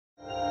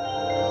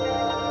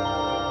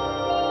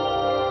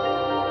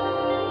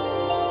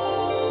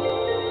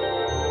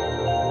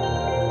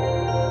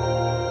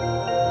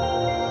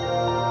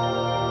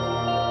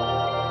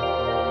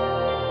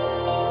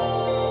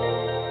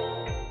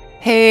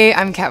Hey,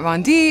 I'm Kat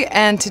Von D,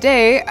 and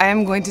today I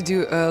am going to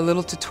do a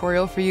little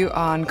tutorial for you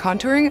on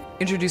contouring,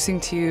 introducing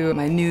to you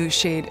my new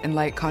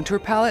Shade+Light contour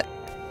palette.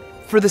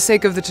 For the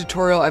sake of the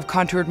tutorial, I've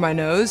contoured my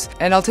nose,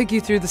 and I'll take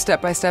you through the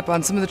step-by-step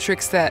on some of the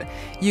tricks that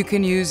you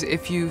can use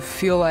if you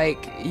feel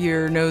like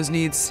your nose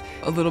needs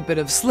a little bit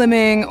of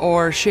slimming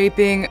or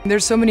shaping.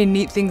 There's so many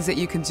neat things that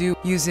you can do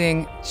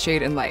using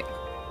Shade+Light.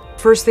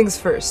 First things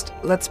first,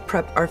 let's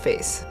prep our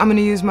face. I'm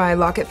gonna use my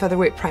Lock-It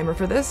Featherweight Primer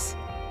for this.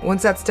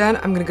 Once that's done,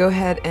 I'm gonna go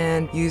ahead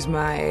and use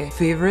my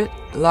favorite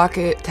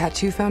Lock-It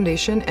Tattoo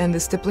Foundation and the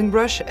stippling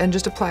brush and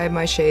just apply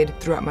my shade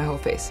throughout my whole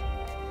face.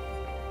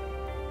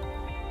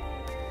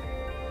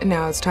 And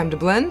now it's time to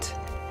blend.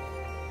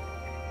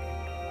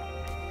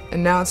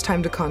 And now it's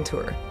time to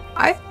contour.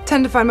 I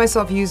tend to find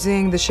myself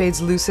using the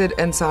shades Lucid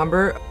and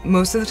Somber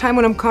most of the time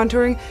when I'm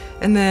contouring,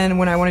 and then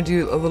when I want to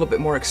do a little bit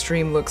more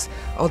extreme looks,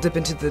 I'll dip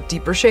into the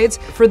deeper shades.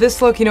 For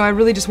this look, I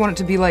really just want it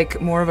to be like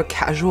more of a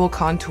casual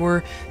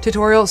contour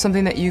tutorial,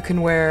 something that you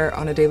can wear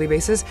on a daily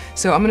basis,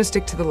 so I'm going to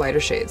stick to the lighter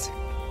shades.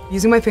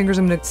 Using my fingers,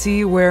 I'm going to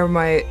see where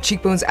my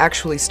cheekbones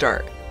actually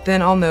start.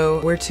 Then I'll know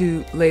where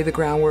to lay the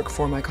groundwork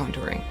for my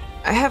contouring.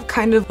 I have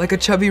kind of like a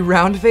chubby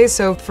round face,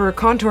 so for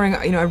contouring,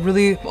 I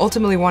really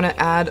ultimately want to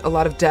add a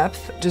lot of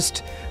depth,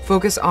 just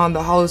focus on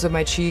the hollows of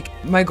my cheek.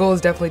 My goal is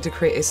definitely to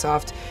create a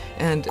soft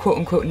and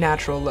quote-unquote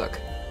natural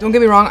look. Don't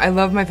get me wrong, I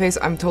love my face,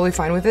 I'm totally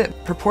fine with it.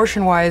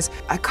 Proportion-wise,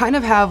 I kind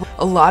of have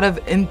a lot of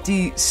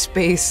empty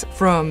space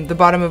from the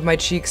bottom of my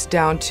cheeks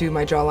down to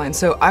my jawline,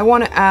 so I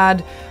want to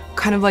add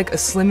kind of like a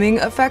slimming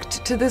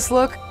effect to this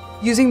look.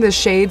 Using the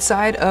shade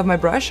side of my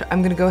brush,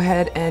 I'm gonna go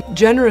ahead and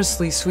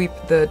generously sweep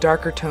the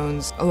darker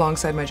tones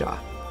alongside my jaw.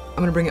 I'm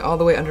gonna bring it all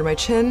the way under my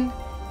chin.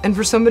 And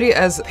for somebody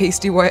as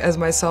pasty white as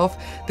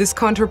myself, this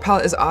contour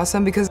palette is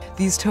awesome because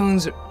these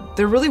tones,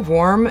 they're really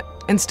warm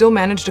and still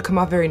manage to come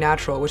off very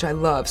natural, which I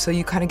love, so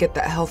you kind of get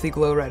that healthy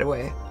glow right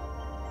away.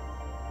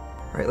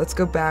 All right, let's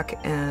go back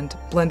and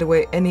blend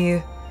away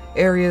any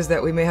areas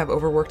that we may have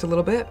overworked a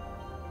little bit.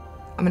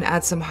 I'm gonna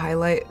add some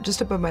highlight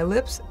just above my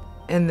lips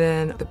and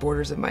then the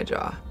borders of my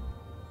jaw.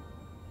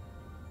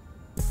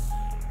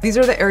 These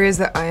are the areas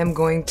that I am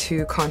going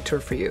to contour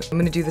for you. I'm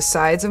going to do the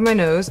sides of my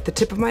nose, the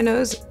tip of my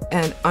nose,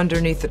 and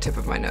underneath the tip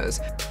of my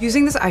nose.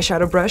 Using this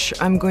eyeshadow brush,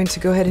 I'm going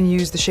to go ahead and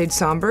use the shade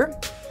Somber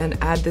and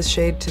add this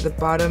shade to the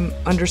bottom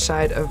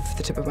underside of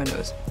the tip of my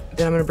nose.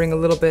 Then I'm going to bring a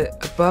little bit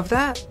above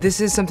that. This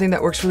is something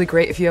that works really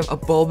great if you have a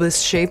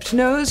bulbous shaped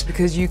nose,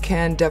 because you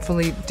can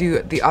definitely do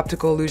the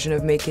optical illusion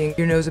of making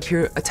your nose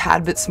appear a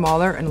tad bit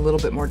smaller and a little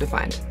bit more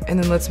defined. And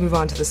then let's move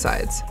on to the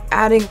sides.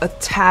 Adding a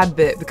tad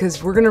bit,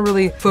 because we're going to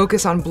really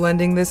focus on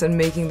blending this and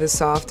making this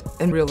soft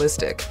and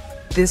realistic.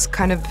 This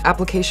kind of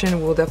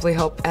application will definitely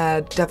help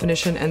add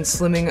definition and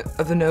slimming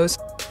of the nose.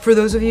 For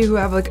those of you who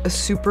have like a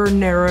super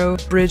narrow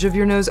bridge of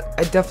your nose,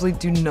 I definitely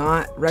do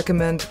not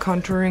recommend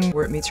contouring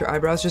where it meets your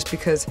eyebrows, just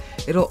because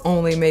it'll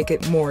only make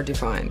it more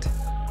defined.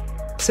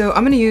 So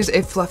I'm going to use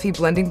a fluffy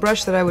blending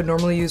brush that I would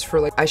normally use for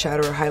like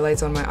eyeshadow or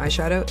highlights on my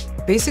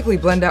eyeshadow. Basically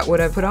blend out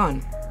what I've put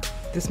on.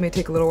 This may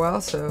take a little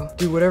while, so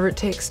do whatever it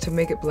takes to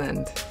make it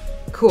blend.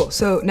 Cool,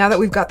 so now that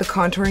we've got the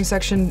contouring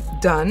section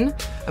done,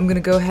 I'm gonna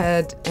go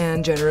ahead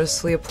and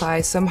generously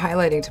apply some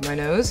highlighting to my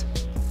nose,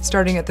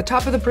 starting at the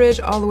top of the bridge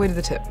all the way to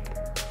the tip.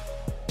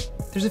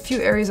 There's a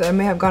few areas that I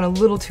may have gone a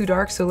little too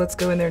dark, so let's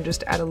go in there and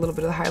just add a little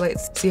bit of the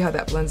highlights, see how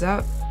that blends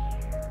out.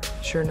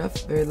 Sure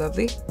enough, very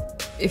lovely.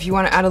 If you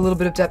want to add a little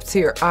bit of depth to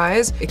your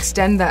eyes,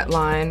 extend that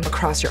line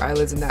across your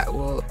eyelids and that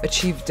will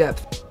achieve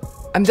depth.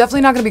 I'm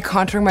definitely not going to be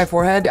contouring my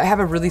forehead. I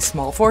have a really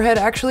small forehead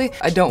actually.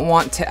 I don't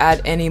want to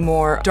add any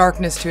more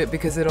darkness to it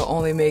because it'll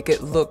only make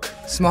it look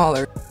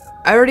smaller.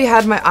 I already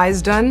had my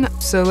eyes done,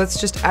 so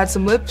let's just add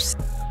some lips.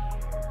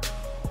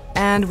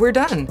 And we're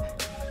done.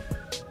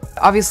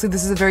 Obviously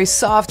this is a very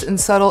soft and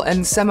subtle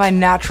and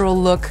semi-natural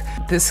look.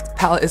 This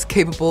palette is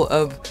capable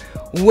of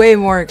way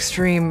more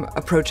extreme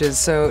approaches,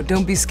 so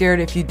don't be scared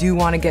if you do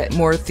want to get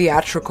more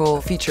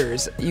theatrical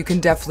features. You can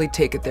definitely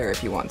take it there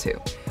if you want to.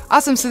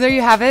 Awesome, so there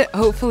you have it.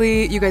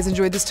 Hopefully you guys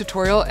enjoyed this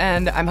tutorial,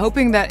 and I'm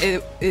hoping that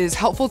it is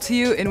helpful to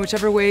you in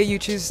whichever way you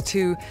choose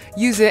to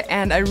use it,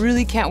 and I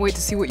really can't wait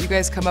to see what you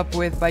guys come up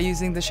with by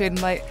using the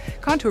Shade+Light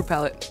contour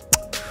palette.